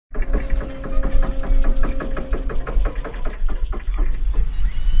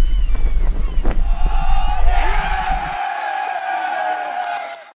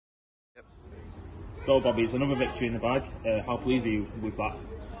So Bobby, it's another victory in the bag. How pleased are you with that?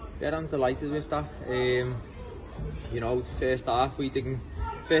 Yeah, I'm delighted with that. You know, first half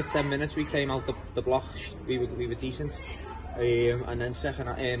first 10 minutes we came out the blocks, we were decent. And then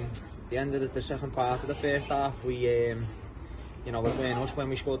the end of the second part of the first half, we you know, it weren't us when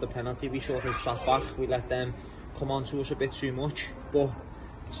we scored the penalty. We sort of sat back, we let them come on to us a bit too much. But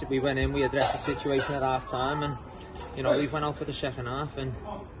we went in, we addressed the situation at half time, and you know, we went out for the second half and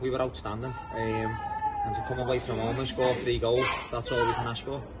we were outstanding. And to come away from home and score 3 goals, that's all we can ask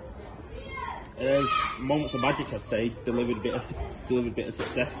for. Moments of magic, I'd say. Delivered a bit of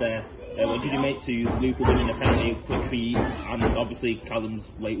success there. What did you make to Luca winning the penalty, quick feed, and obviously Callum's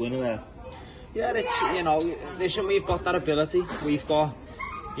late winner there? Yeah, it's, you know, listen, we've got that ability. We've got,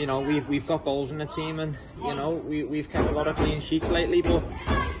 you know, we've got goals in the team, and you know, we've kept a lot of clean sheets lately. But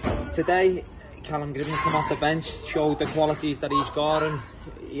today, Callum Griffin come off the bench, showed the qualities that he's got, and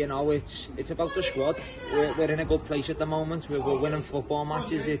you know, it's about the squad. We're in a good place at the moment. We're winning football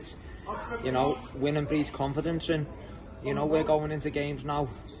matches. It's, you know, winning breeds confidence, and you know, we're going into games now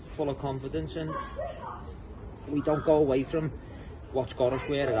full of confidence, and we don't go away from what's got us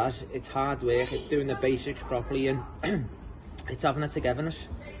where it has. It's hard work, it's doing the basics properly, and it's having a togetherness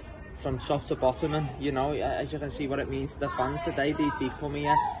from top to bottom. And you know, as you can see what it means to the fans today, they've come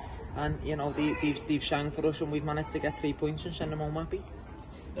here and you know, they've sang for us, and we've managed to get 3 points and send them home happy.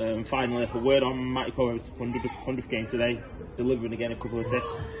 Finally, a word on Matty Cover's 100th game today, delivering again a couple of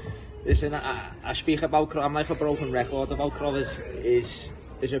assists. Listen, I speak about, I'm like a broken record about Crovers. His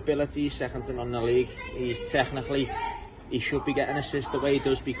ability is second to none in the league. He's technically, he should be getting assists the way he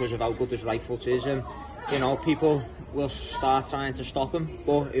does because of how good his right foot is, and you know, people will start trying to stop him,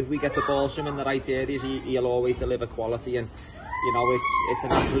 but if we get the ball to him in the right areas, he'll always deliver quality. And you know, it's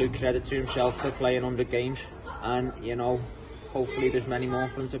an absolute credit to himself for playing 100 games, and you know, hopefully there's many more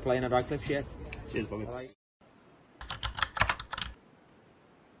for him to play in a Radcliffe shirt. Cheers, Bobby.